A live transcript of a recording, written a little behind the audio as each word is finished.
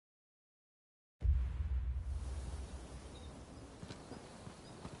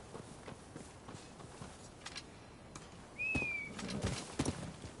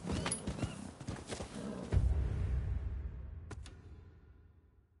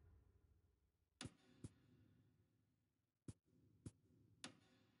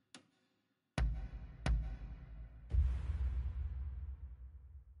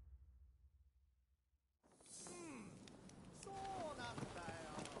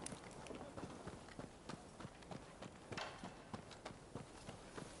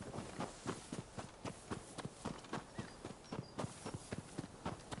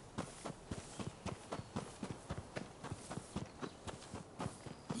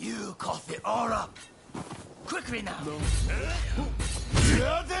You cough it all up. Quickly now.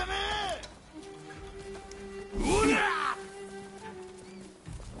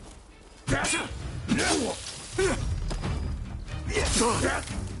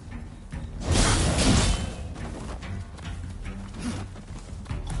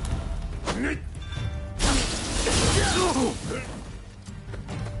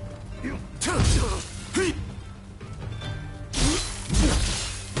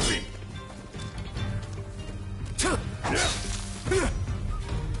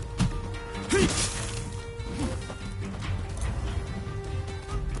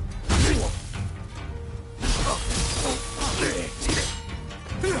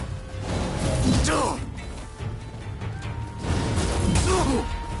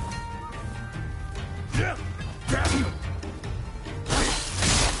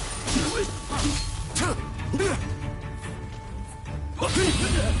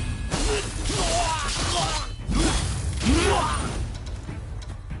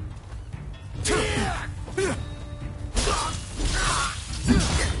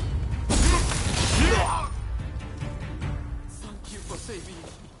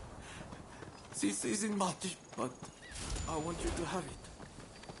 This isn't much, but I want you to have it.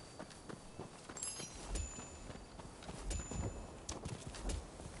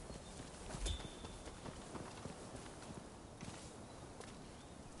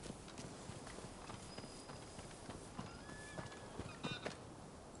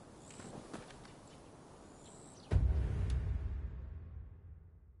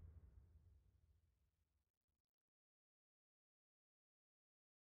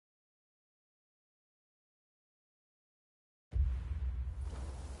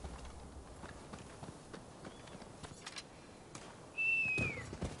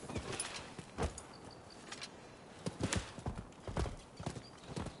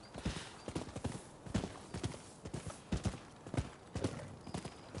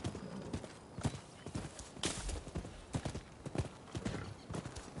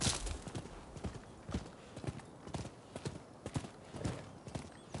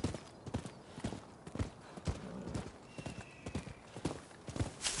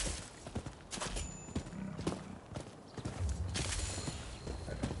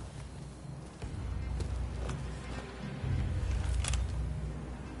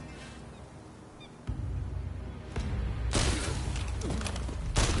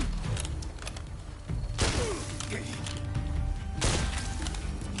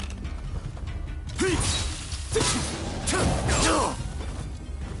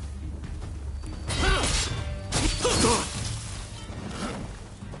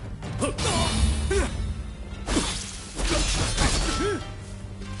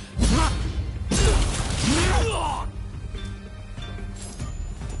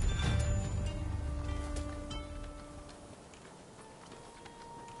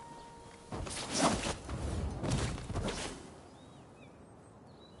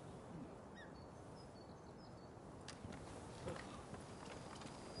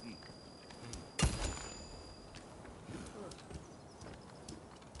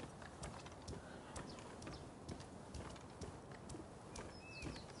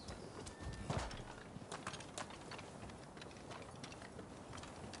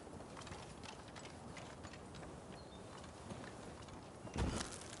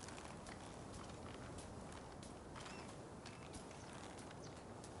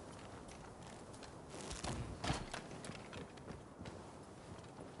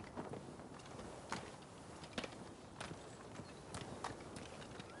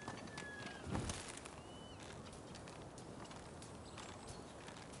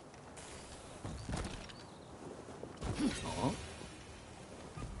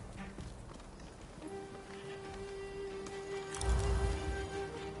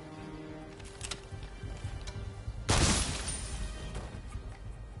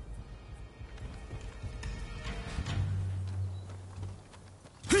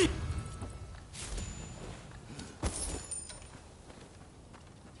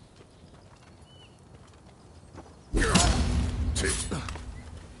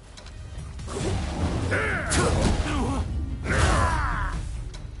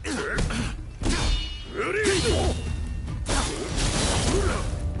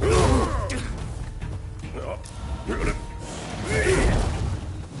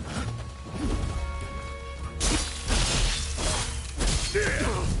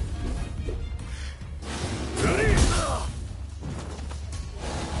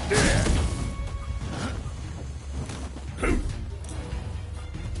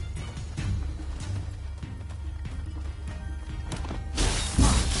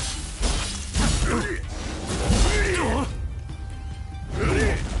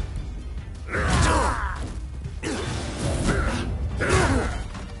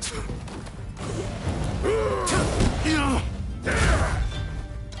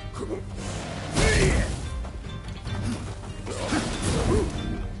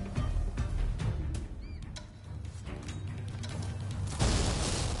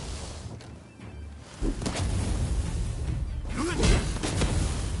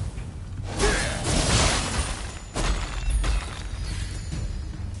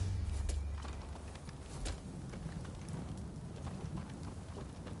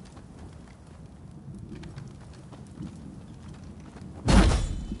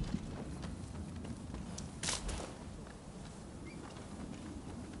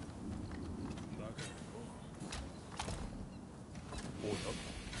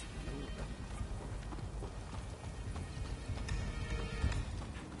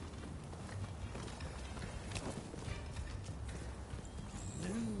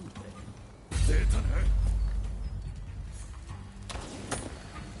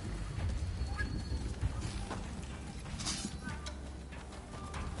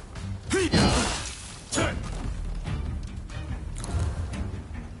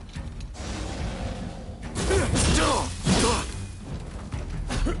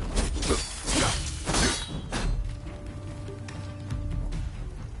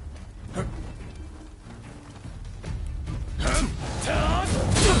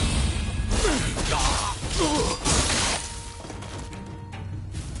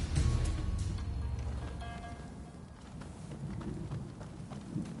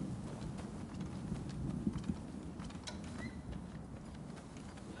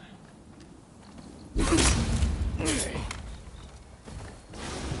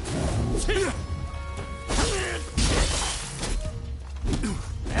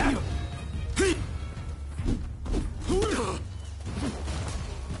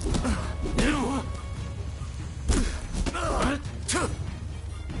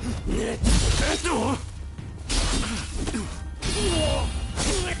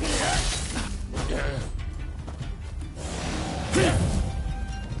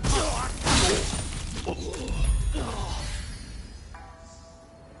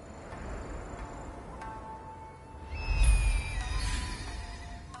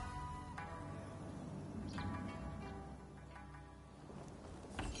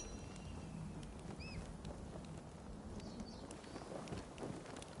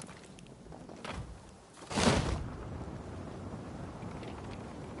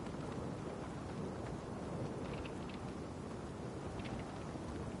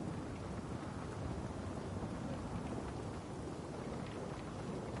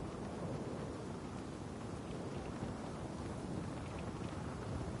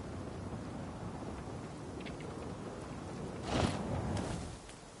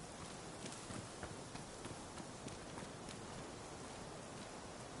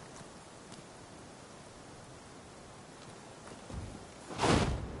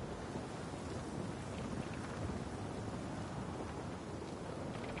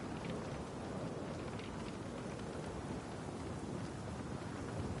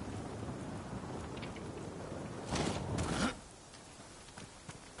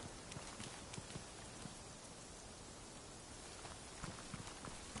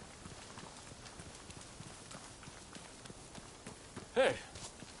 Hey!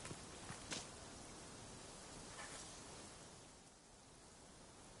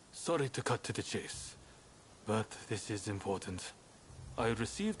 Sorry to cut to the chase, but this is important. I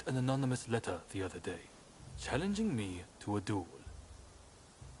received an anonymous letter the other day, challenging me to a duel.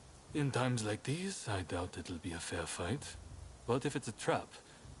 In times like these, I doubt it'll be a fair fight. But if it's a trap,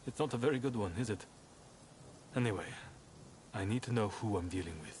 it's not a very good one, is it? Anyway, I need to know who I'm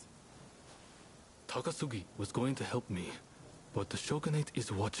dealing with. Takasugi was going to help me, but the Shogunate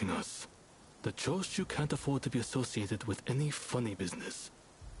is watching us. The Choshu can't afford to be associated with any funny business.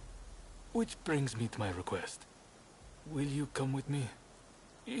 Which brings me to my request. Will you come with me?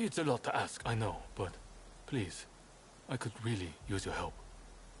 It's a lot to ask, I know, but please, I could really use your help.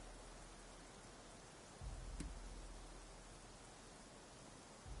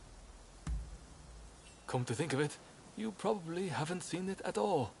 Come to think of it, you probably haven't seen it at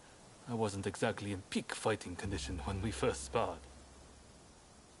all. I wasn't exactly in peak fighting condition when we first sparred.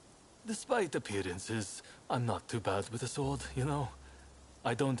 Despite appearances, I'm not too bad with a sword, you know.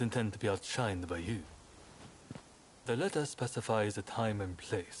 I don't intend to be outshined by you. The letter specifies a time and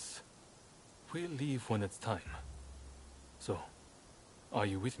place. We'll leave when it's time. So, are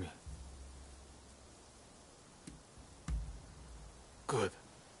you with me? Good.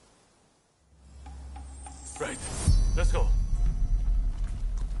 Right, let's go.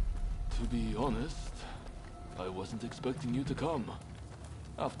 To be honest, I wasn't expecting you to come.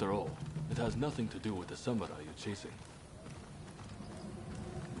 After all, it has nothing to do with the samurai you're chasing.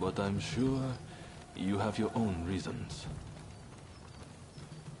 But I'm sure you have your own reasons.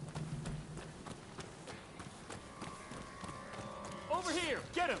 Over here!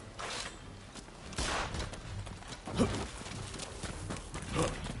 Get him! Come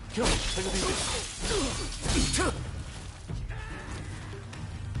on, take it easy.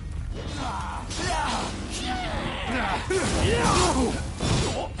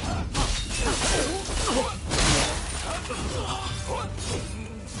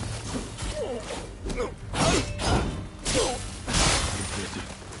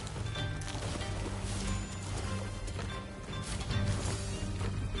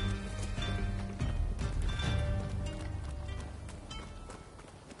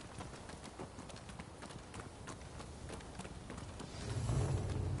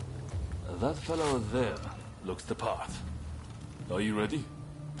 That fellow there looks the part. Are you ready?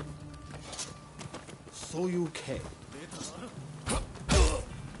 So you came.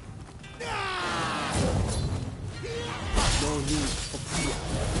 No need for prayer.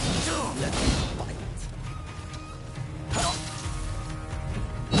 Let's fight.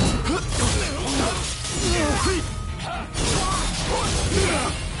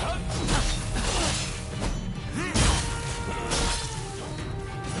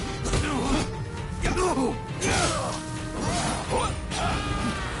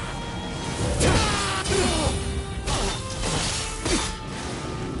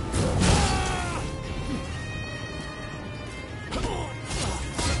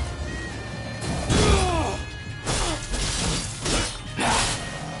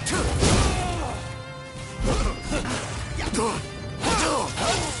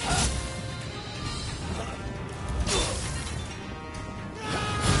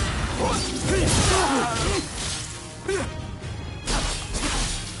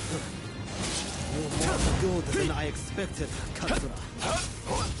 Than I expected, Katsura.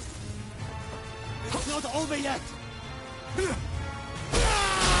 It's not over yet!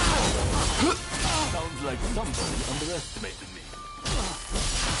 Sounds like somebody underestimated me.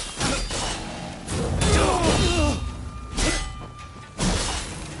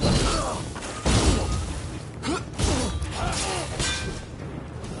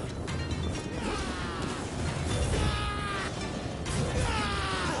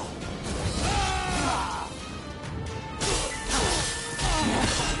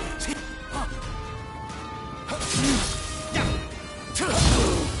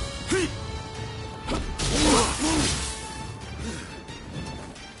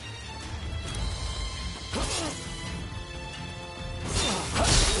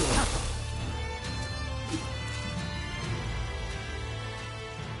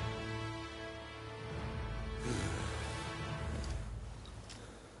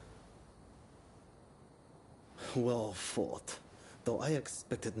 Well fought. Though I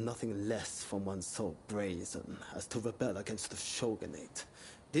expected nothing less from one so brazen as to rebel against the shogunate.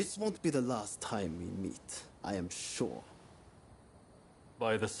 This won't be the last time we meet, I am sure.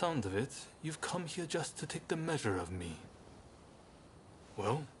 By the sound of it, you've come here just to take the measure of me.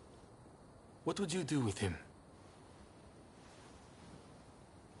 Well, what would you do with him?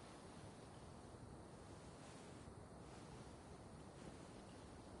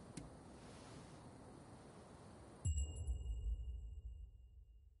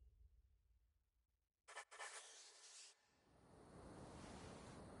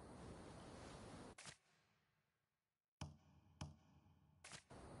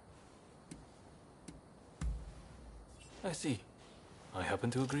 I see. I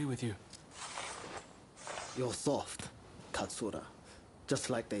happen to agree with you. You're soft, Katsura. Just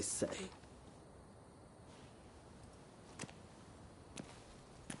like they say.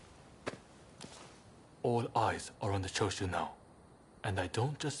 All eyes are on the Choshu now. And I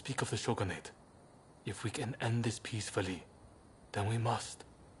don't just speak of the shogunate. If we can end this peacefully, then we must.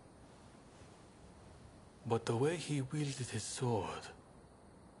 But the way he wielded his sword...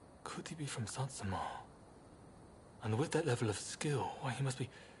 Could he be from Satsuma? And with that level of skill, why, he must be...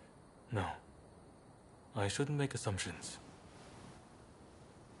 No. I shouldn't make assumptions.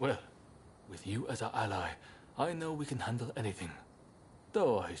 Well, with you as our ally, I know we can handle anything.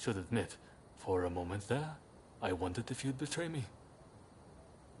 Though I should admit, for a moment there, I wondered if you'd betray me.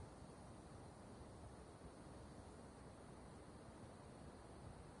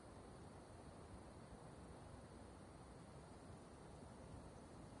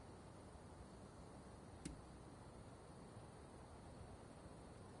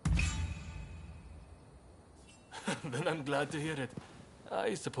 Then I'm glad to hear it.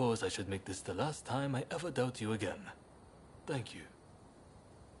 I suppose I should make this the last time I ever doubt you again. Thank you.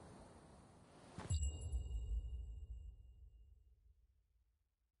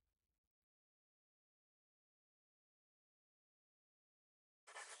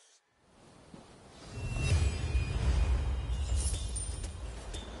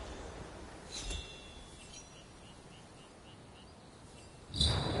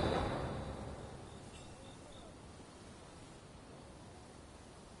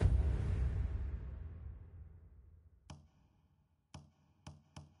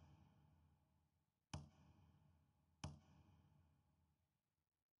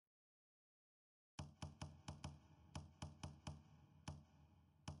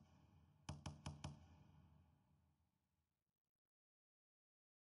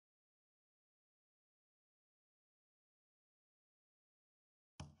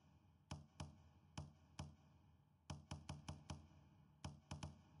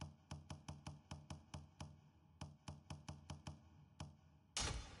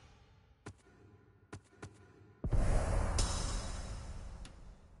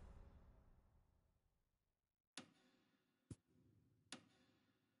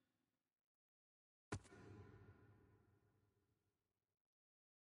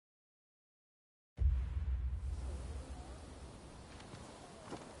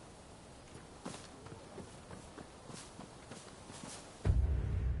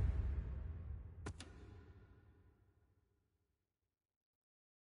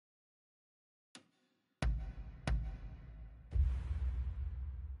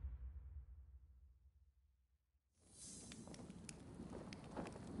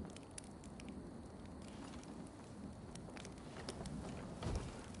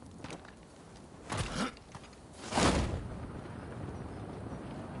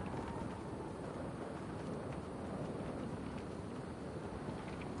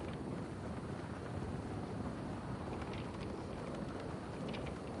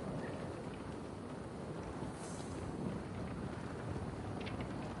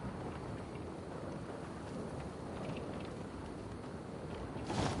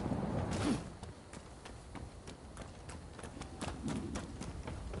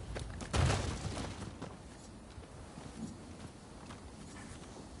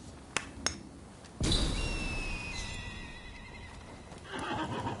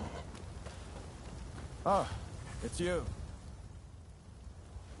 Ah, it's you.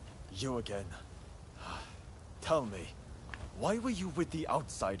 You again. Tell me, why were you with the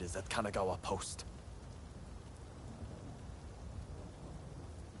outsiders at Kanagawa Post?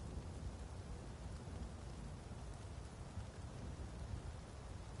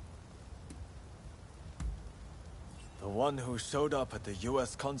 The one who showed up at the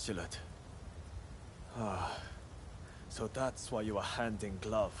US consulate. Ah, so that's why you were hand in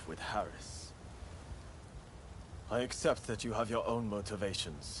glove with Harris. I accept that you have your own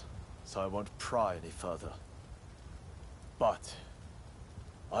motivations, so I won't pry any further. But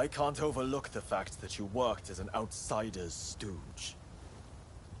I can't overlook the fact that you worked as an outsider's stooge.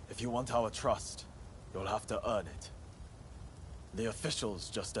 If you want our trust, you'll have to earn it. The official's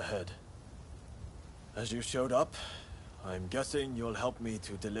just ahead. As you showed up, I'm guessing you'll help me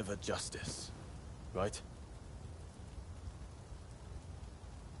to deliver justice, right?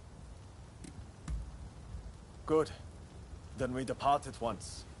 Good. Then we depart at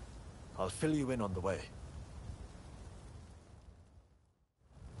once. I'll fill you in on the way.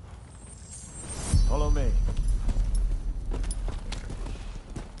 Follow me.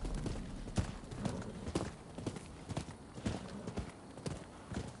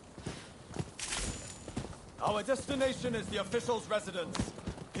 Our destination is the official's residence.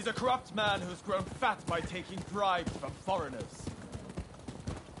 He's a corrupt man who's grown fat by taking bribes from foreigners.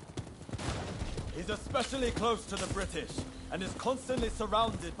 He's especially close to the British, and is constantly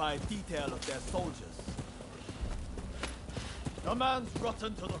surrounded by a detail of their soldiers. The man's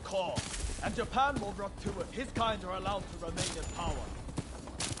rotten to the core, and Japan will rot too if his kind are allowed to remain in power.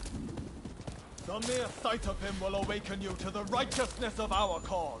 The mere sight of him will awaken you to the righteousness of our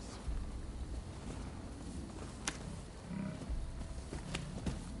cause.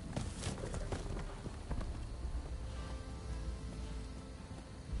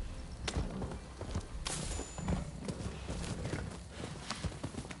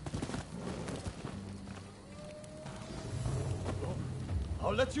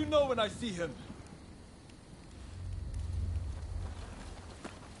 I'll let you know when I see him.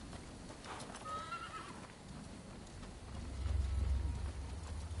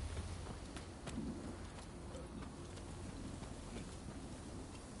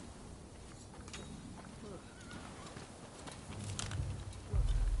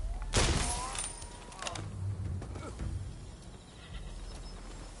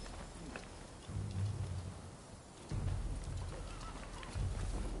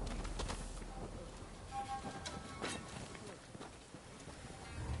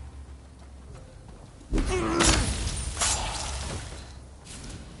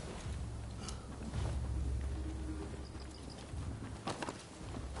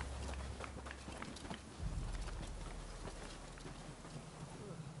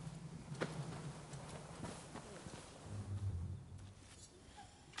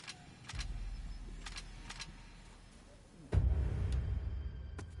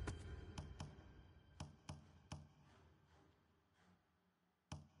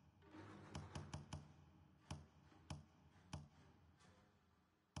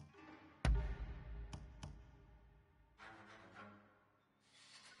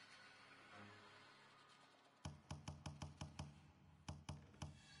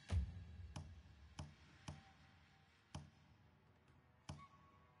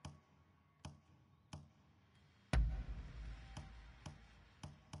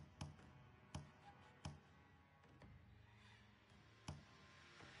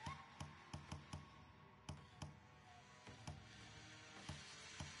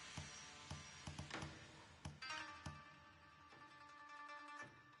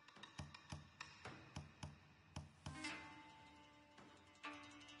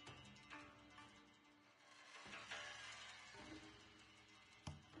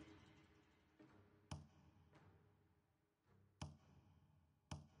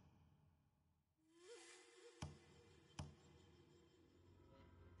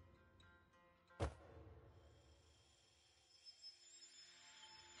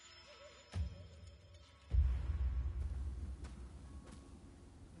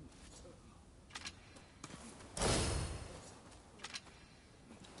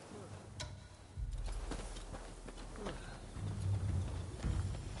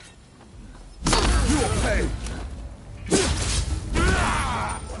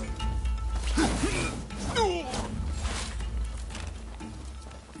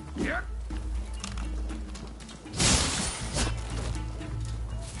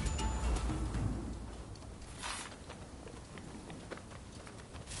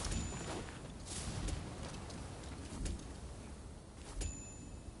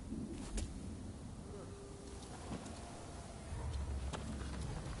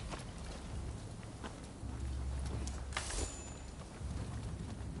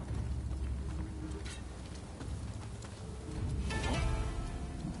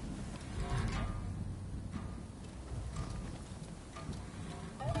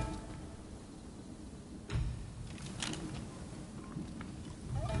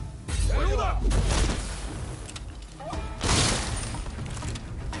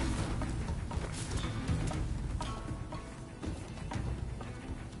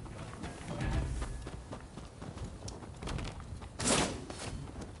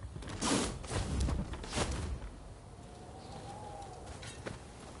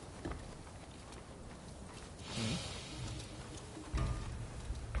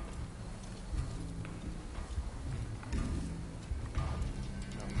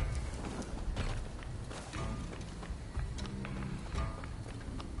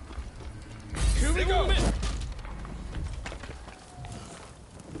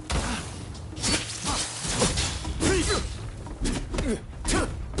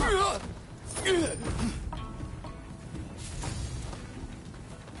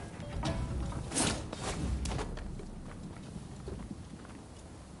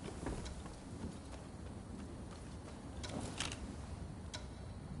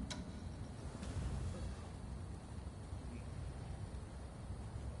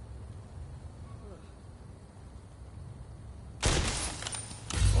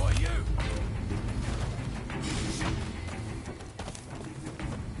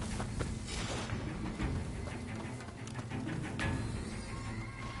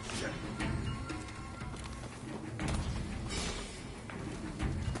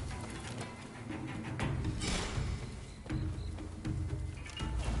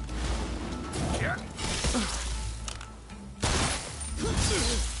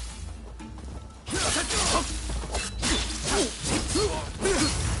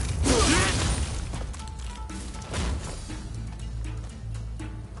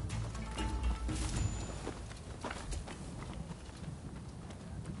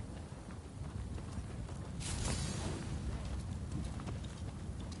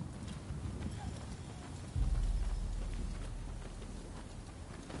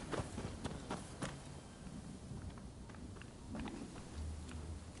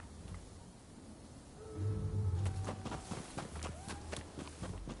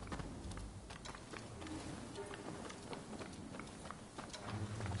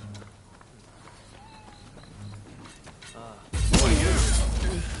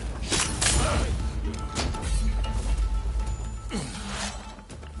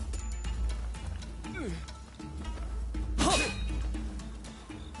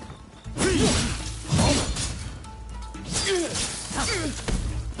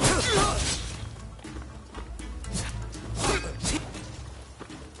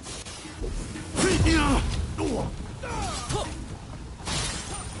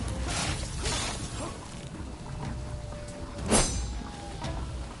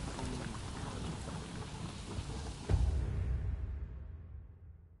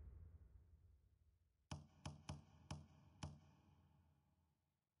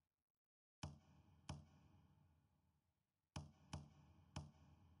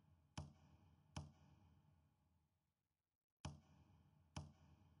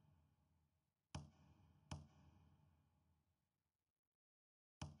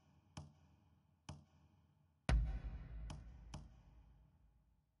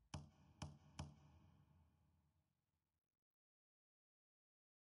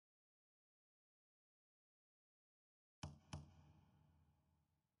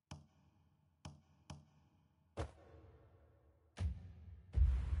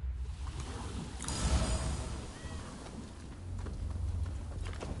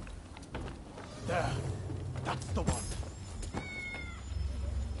 There. That's the one.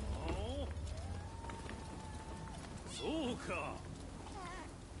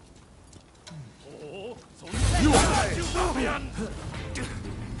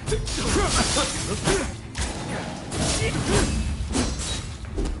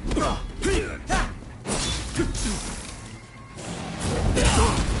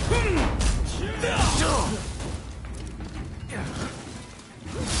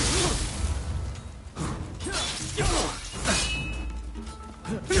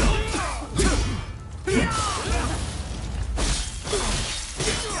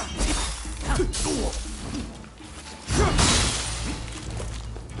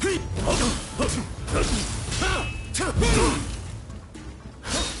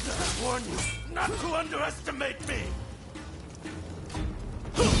 Warn you not to underestimate me!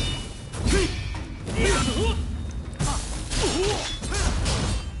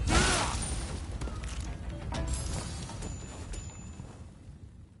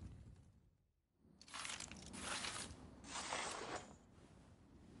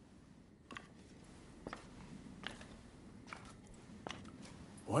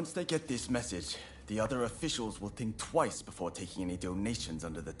 Once they get this message, the other officials will think twice before taking any donations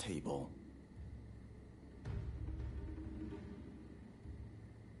under the table.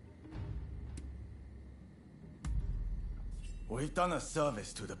 We've done a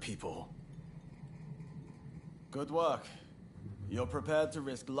service to the people. Good work. You're prepared to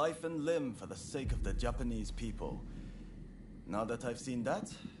risk life and limb for the sake of the Japanese people. Now that I've seen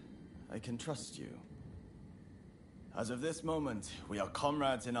that, I can trust you. As of this moment, we are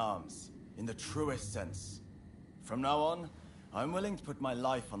comrades in arms, in the truest sense. From now on, I'm willing to put my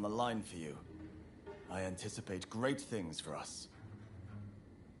life on the line for you. I anticipate great things for us.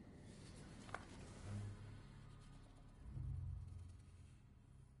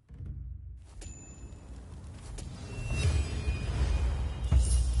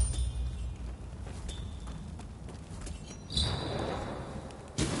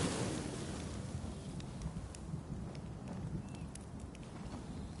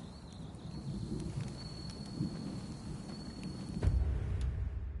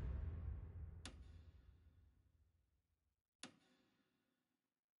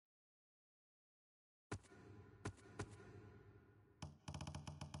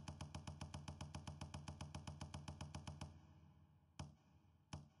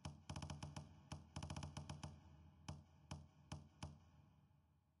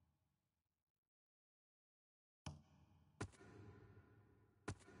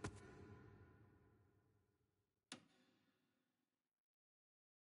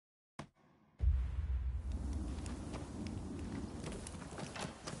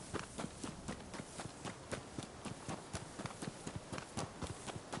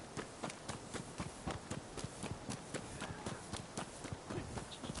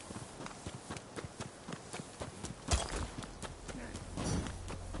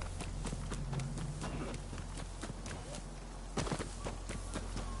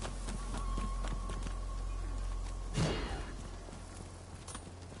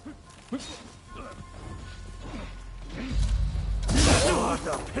 What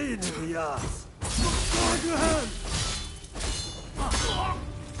a pain in the ass! Guard your hand!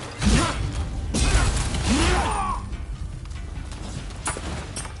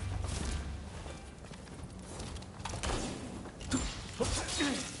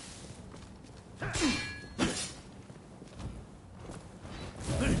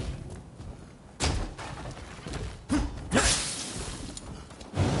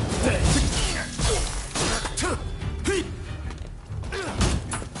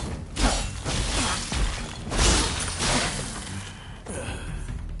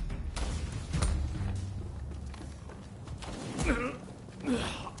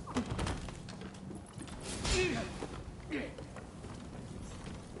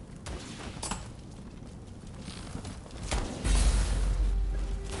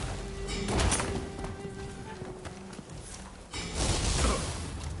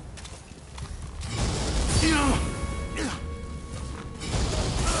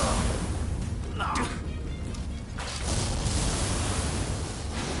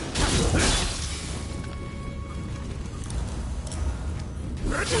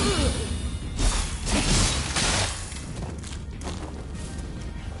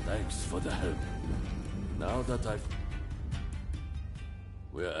 Thanks for the help. Now that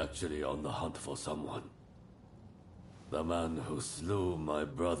We're actually on the hunt for someone. The man who slew my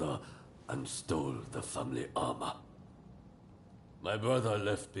brother and stole the family armor. My brother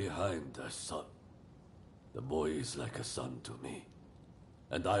left behind a son. The boy is like a son to me.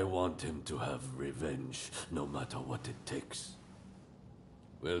 And I want him to have revenge, no matter what it takes.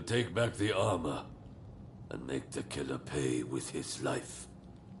 We'll take back the armor and make the killer pay with his life.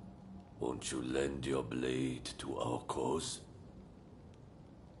 Won't you lend your blade to our cause?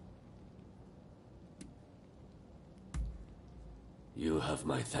 You have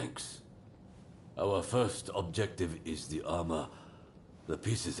my thanks. Our first objective is the armor, the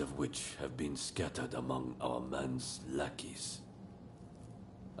pieces of which have been scattered among our man's lackeys.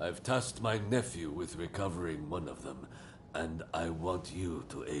 I've tasked my nephew with recovering one of them, and I want you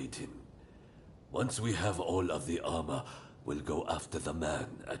to aid him. Once we have all of the armor, we'll go after the man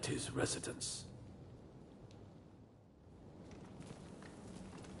at his residence.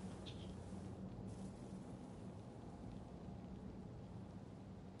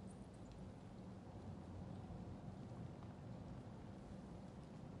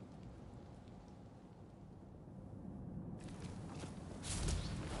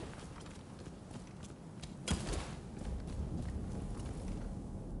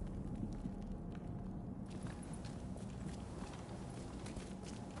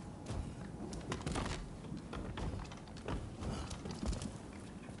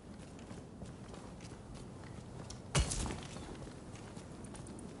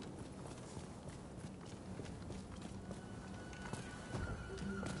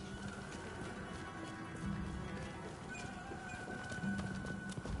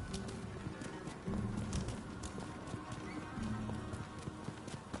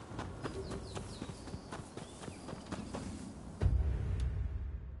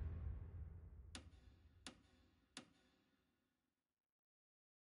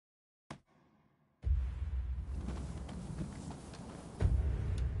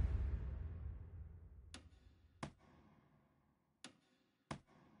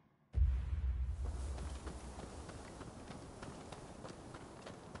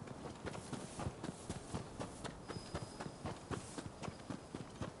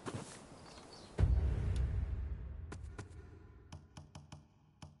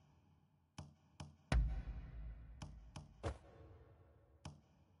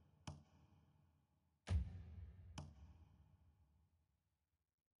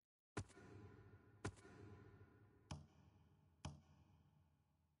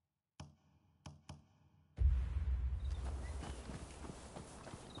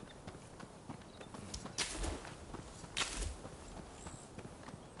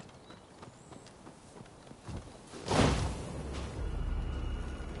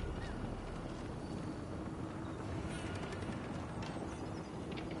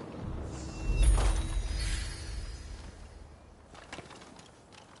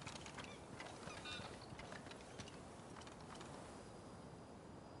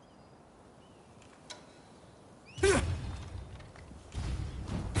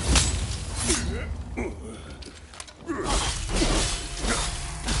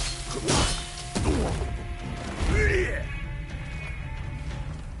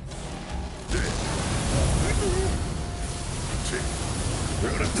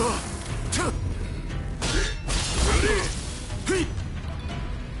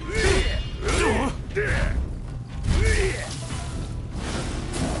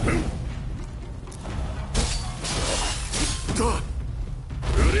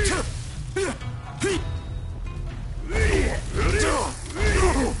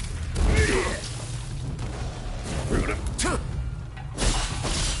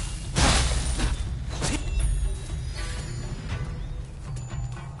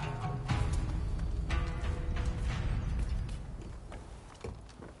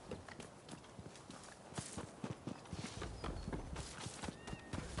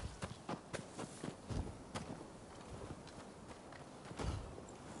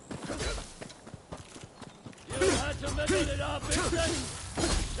 meddling our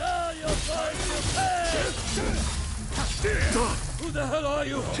business! Now you're going to pay! Who the hell are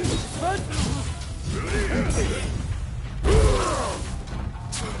you? What?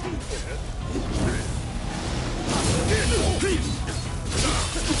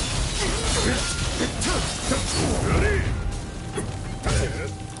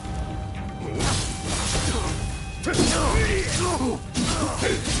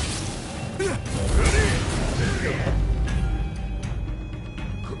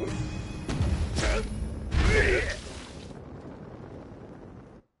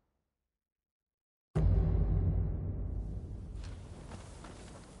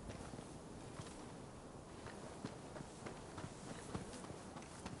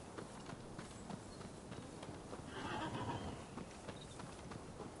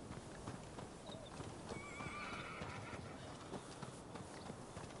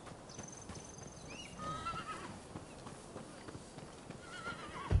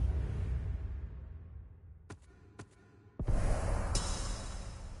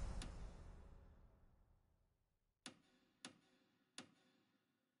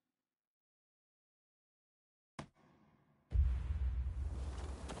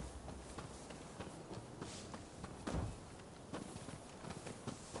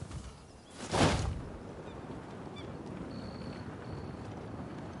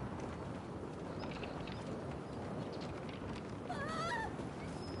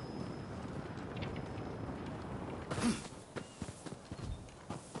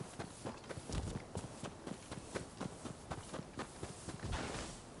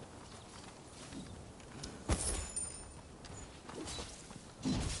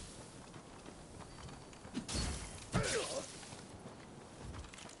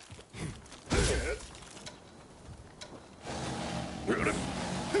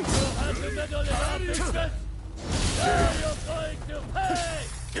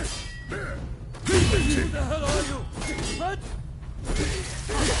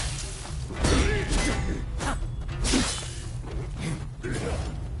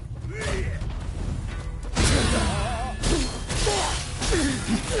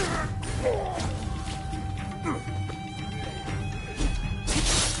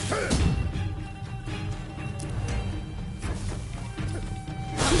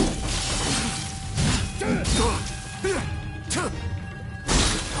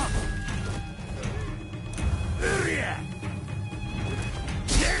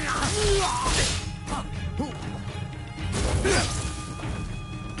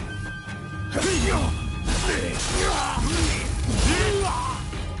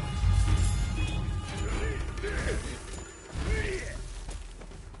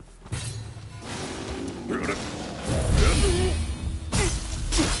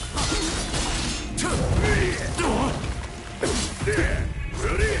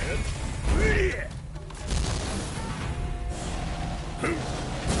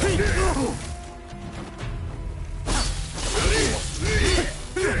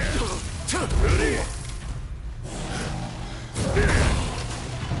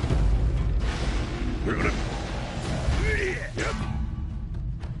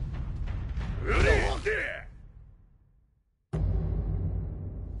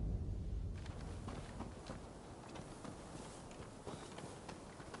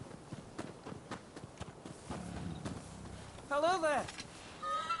 Hello there!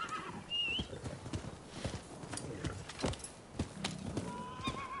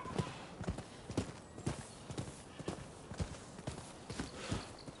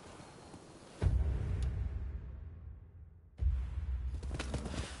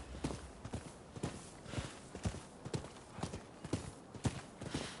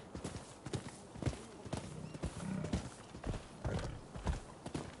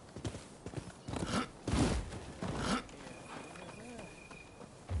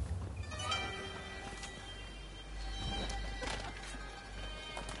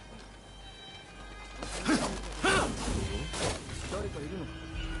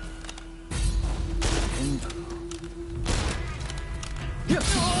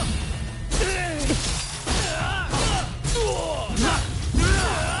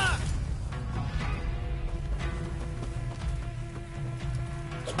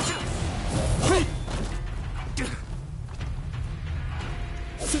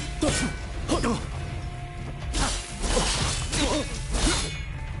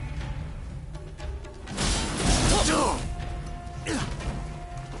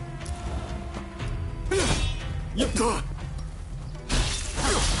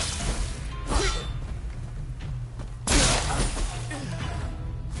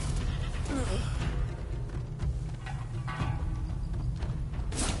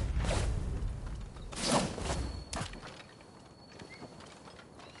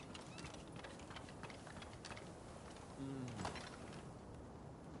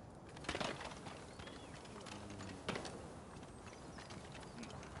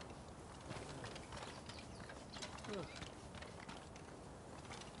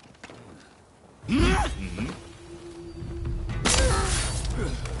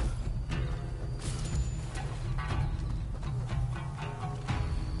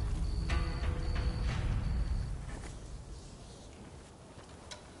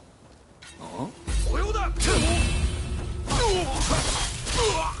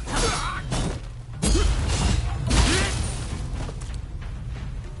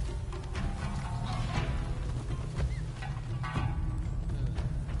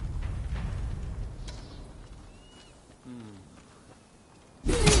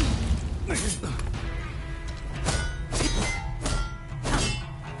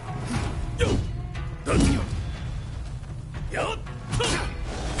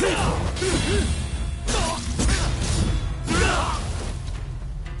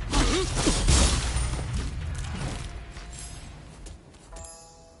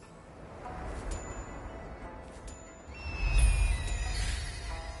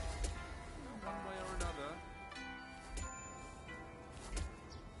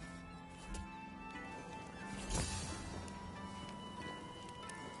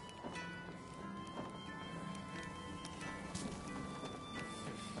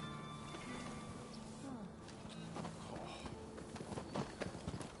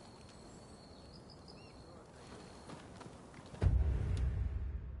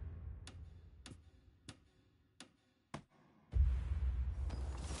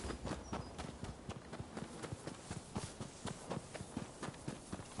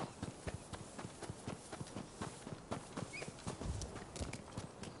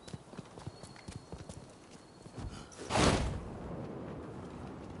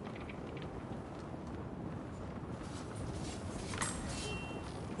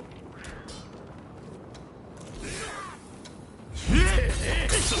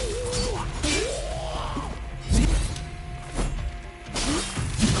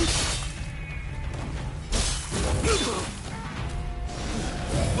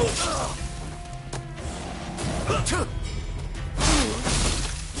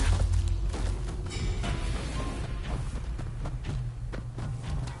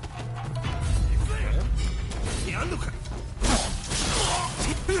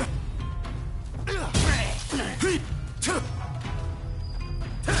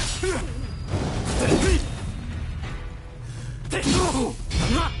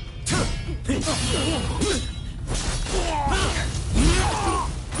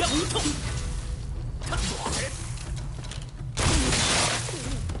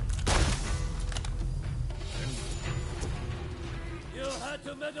 You had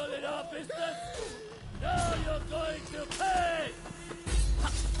to meddle in our business? Now you're going to pay!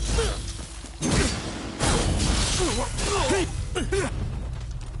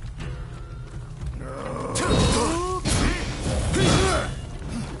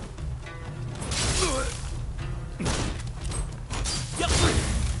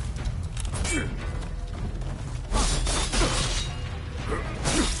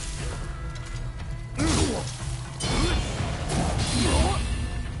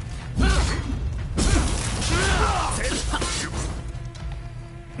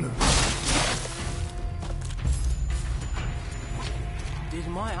 Did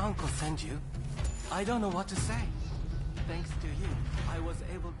my uncle send you? I don't know what to say. Thanks to you, I was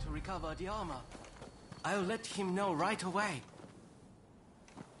able to recover the armor. I'll let him know right away.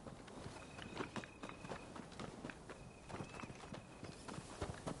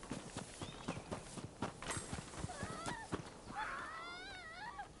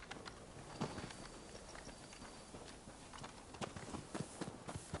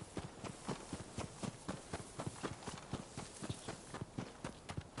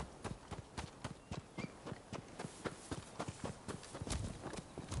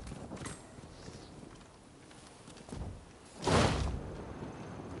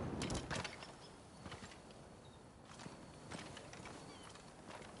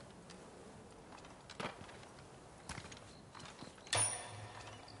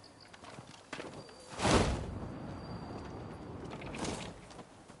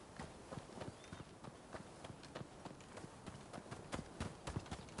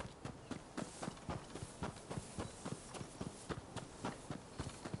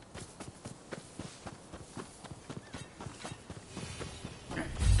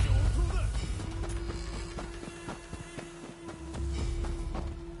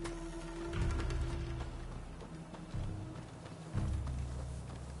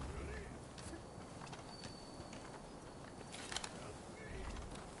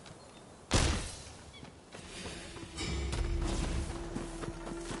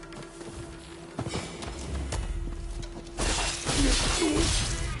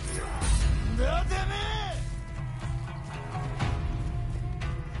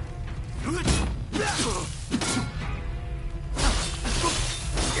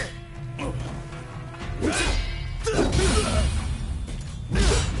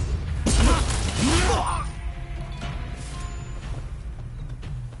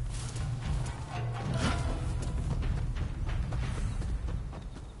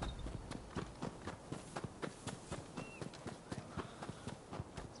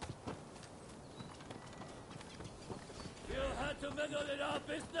 To meddle in our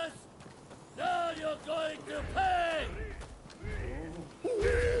business? Now you're going to pay!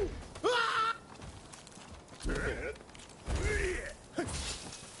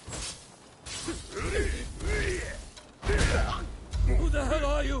 Who the hell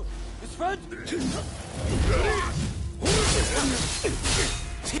are you? His friend?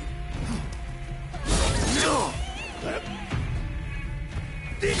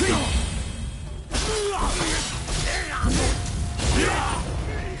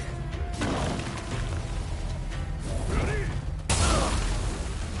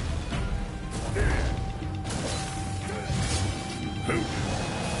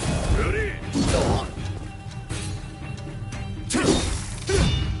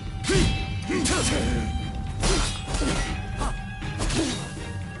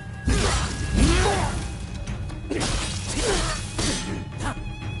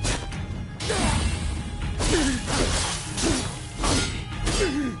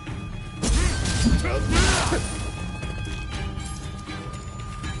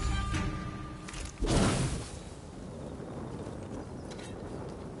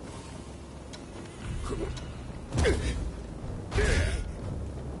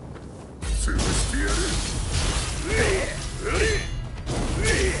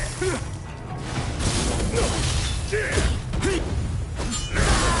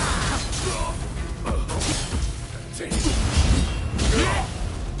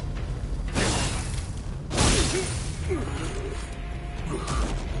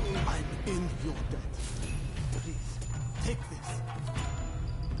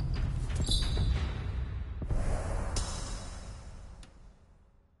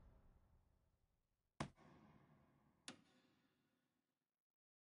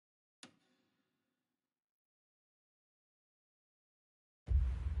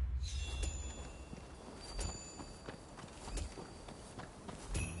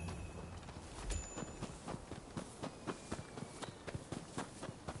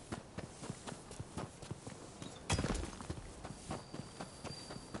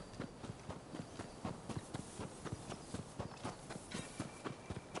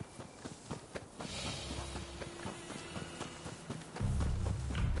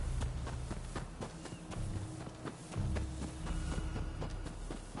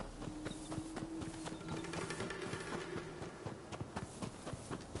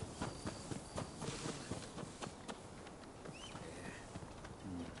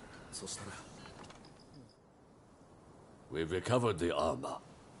 We've recovered the armor.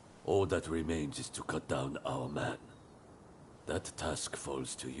 All that remains is to cut down our man. That task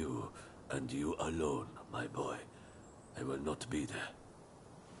falls to you, and you alone, my boy. I will not be there.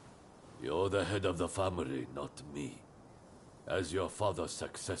 You're the head of the family, not me. As your father's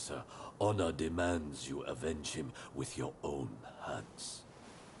successor, honor demands you avenge him with your own hands.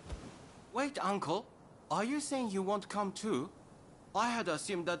 Wait, Uncle. Are you saying you won't come too? I had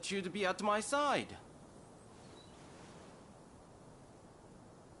assumed that you'd be at my side.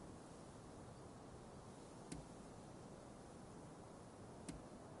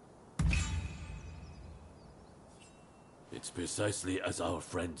 It's precisely as our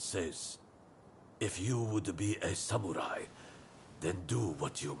friend says. If you would be a samurai, then do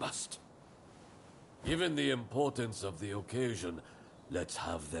what you must. Given the importance of the occasion, let's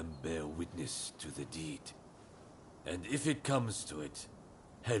have them bear witness to the deed. And if it comes to it,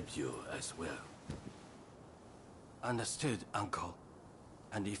 help you as well. Understood, Uncle.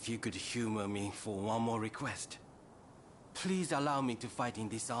 And if you could humor me for one more request. Please allow me to fight in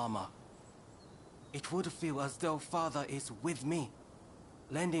this armor. It would feel as though Father is with me,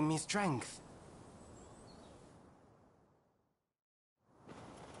 lending me strength.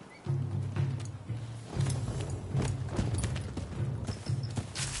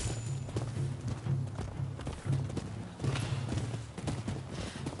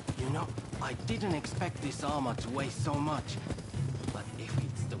 You know, I didn't expect this armor to weigh so much. But if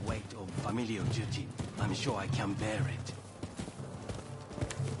it's the weight of familial duty, I'm sure I can bear it.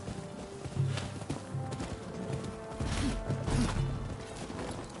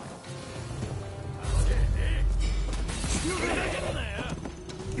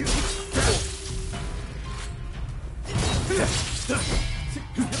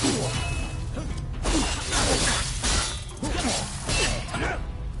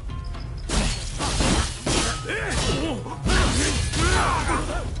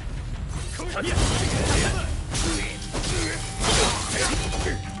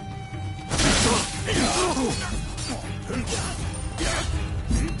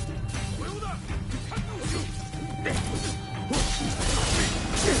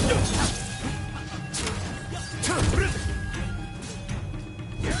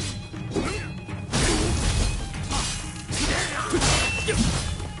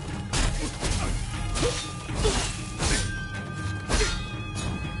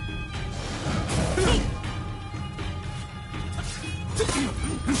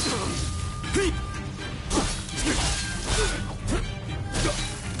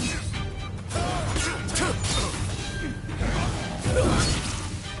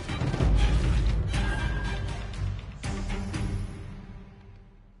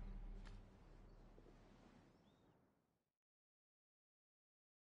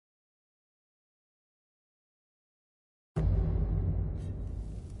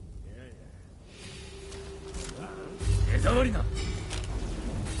 触りな。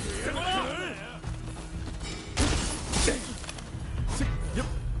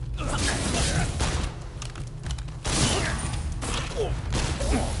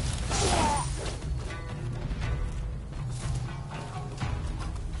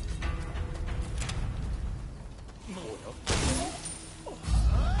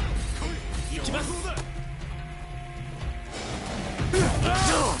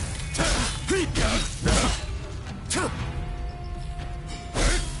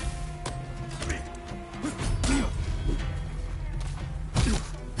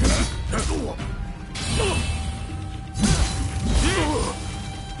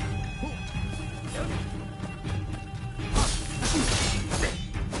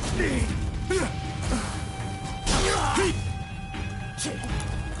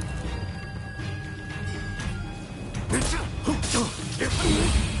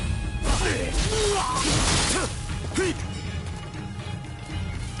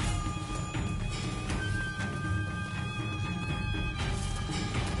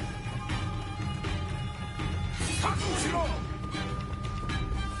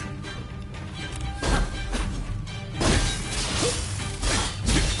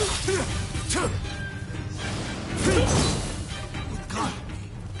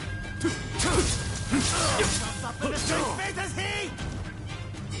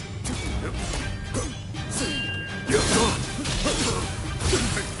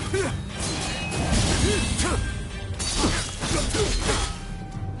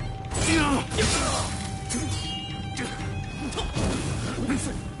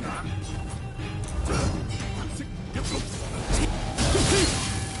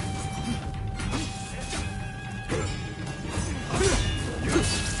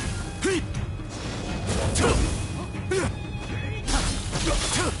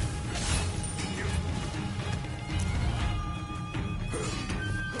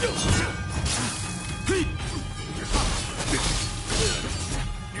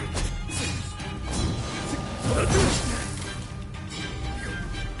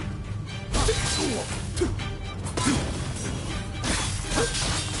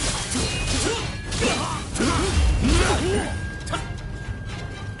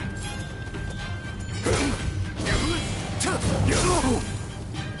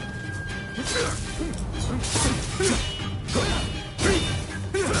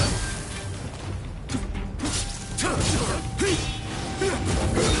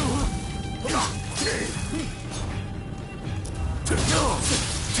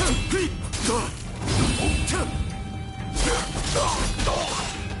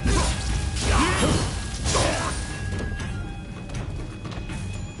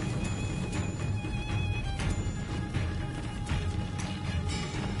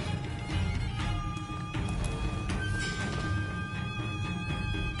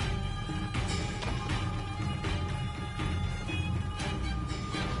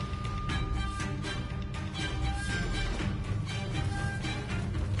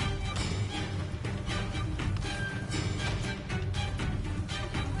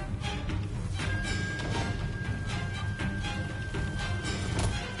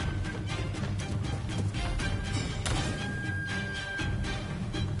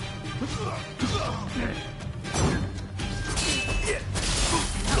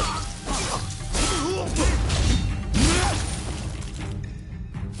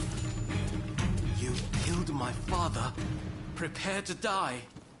Prepare to die.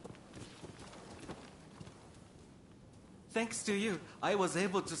 Thanks to you, I was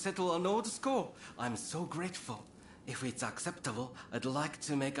able to settle an old score. I'm so grateful. If it's acceptable, I'd like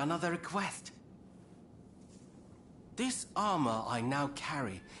to make another request. This armor I now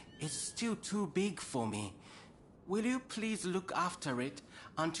carry is still too big for me. Will you please look after it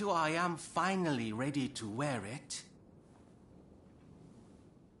until I am finally ready to wear it?